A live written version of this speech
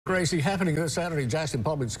Gracie, happening this Saturday, Jackson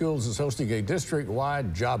Public Schools is hosting a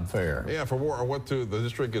district-wide job fair. Yeah, for more on what the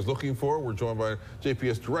district is looking for, we're joined by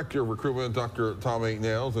JPS Director of Recruitment, Dr. Tom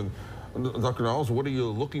Nails. And Dr. Nails, what are you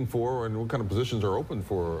looking for and what kind of positions are open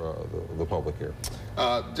for the public here?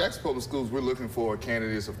 Jackson Public Schools, we're looking for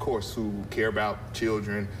candidates, of course, who care about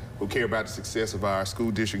children, who care about the success of our school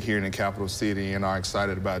district here in the capital city and are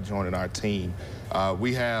excited about joining our team.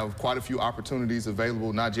 We have quite a few opportunities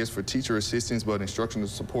available, not just for teacher assistants, but instructional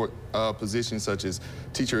support positions such as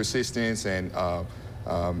teacher assistants and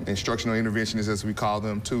instructional interventionists, as we call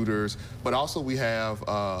them, tutors. But also we have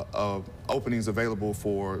openings available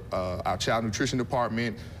for our child nutrition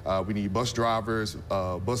department. We need bus drivers,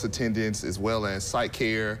 bus attendants, as well as site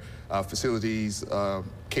care, facilities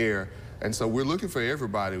care. And so we're looking for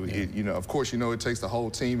everybody. Of course, it takes the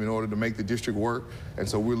whole team in order to make the district work. And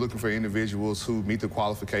so we're looking for individuals who meet the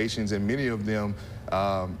qualifications, and many of them,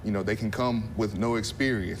 they can come with no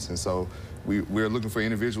experience. And so we're looking for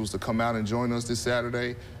individuals to come out and join us this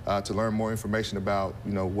Saturday to learn more information about,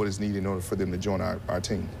 what is needed in order for them to join our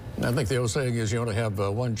team. I think the old saying is you only have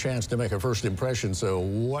one chance to make a first impression. So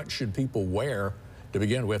what should people wear to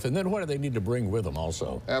begin with, and then what do they need to bring with them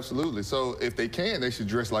also? Absolutely. So if they can, they should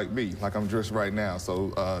dress like me, like I'm dressed right now.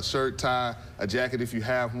 So shirt, tie, a jacket if you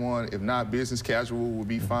have one. If not, business casual will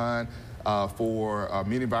be fine. For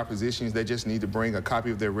many of our positions, they just need to bring a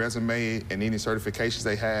copy of their resume and any certifications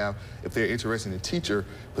they have. If they're interested in teacher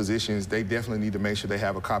positions, they definitely need to make sure they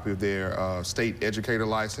have a copy of their state educator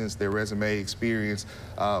license, their resume, experience.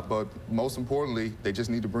 But most importantly, they just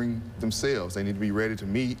need to bring themselves. They need to be ready to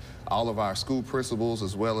meet. All of our school principals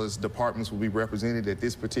as well as departments will be represented at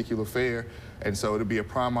this particular fair. And so it'll be a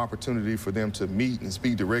prime opportunity for them to meet and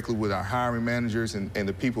speak directly with our hiring managers and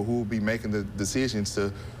the people who will be making the decisions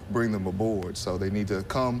to bring them aboard. So they need to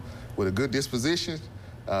come with a good disposition,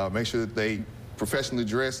 make sure that they professionally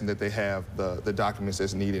dress and that they have the documents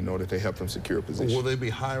that's needed in order to help them secure a position. Will they be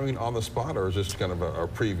hiring on the spot, or is this kind of a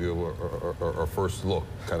preview or first look?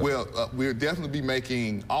 We'll definitely be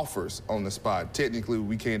making offers on the spot. Technically,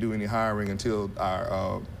 we can't do any hiring until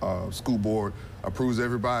our school board approves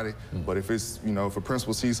everybody. But if it's, if a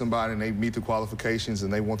principal sees somebody and they meet the qualifications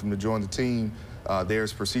and they want them to join the team,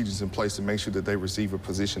 there's procedures in place to make sure that they receive a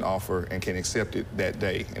position offer and can accept it that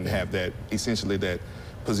day and have that, essentially, that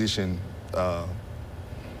position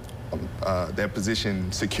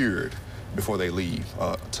secured before they leave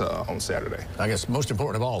on Saturday. I guess most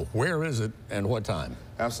important of all, where is it and what time?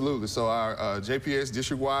 Absolutely. So our JPS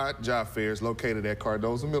district-wide job fair is located at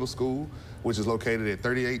Cardozo Middle School, which is located at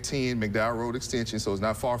 3810 McDowell Road Extension, so it's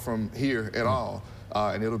not far from here at all.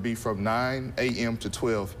 And it'll be from 9 a.m. to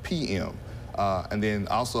 12 p.m. And then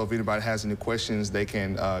also, if anybody has any questions, they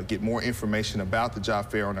can get more information about the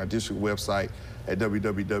job fair on our district website at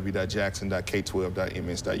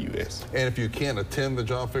www.jackson.k12.ms.us. And if you can't attend the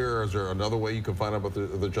job fair, is there another way you can find out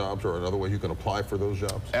about the jobs, or another way you can apply for those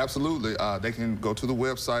jobs? Absolutely. They can go to the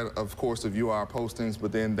website, of course, to view our postings,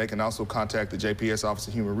 but then they can also contact the JPS Office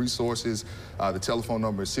of Human Resources. The telephone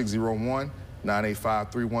number is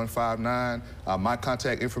 601-985-3159. My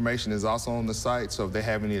contact information is also on the site, so if they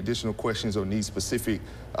have any additional questions or need specific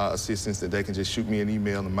assistance, that they can just shoot me an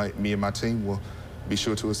email, and me and my team will be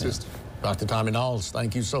sure to assist. Dr. Tommy Nails,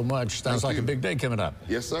 thank you so much. Sounds like a big day coming up.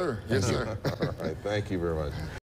 Yes, sir. Yes, sir. All right, thank you very much.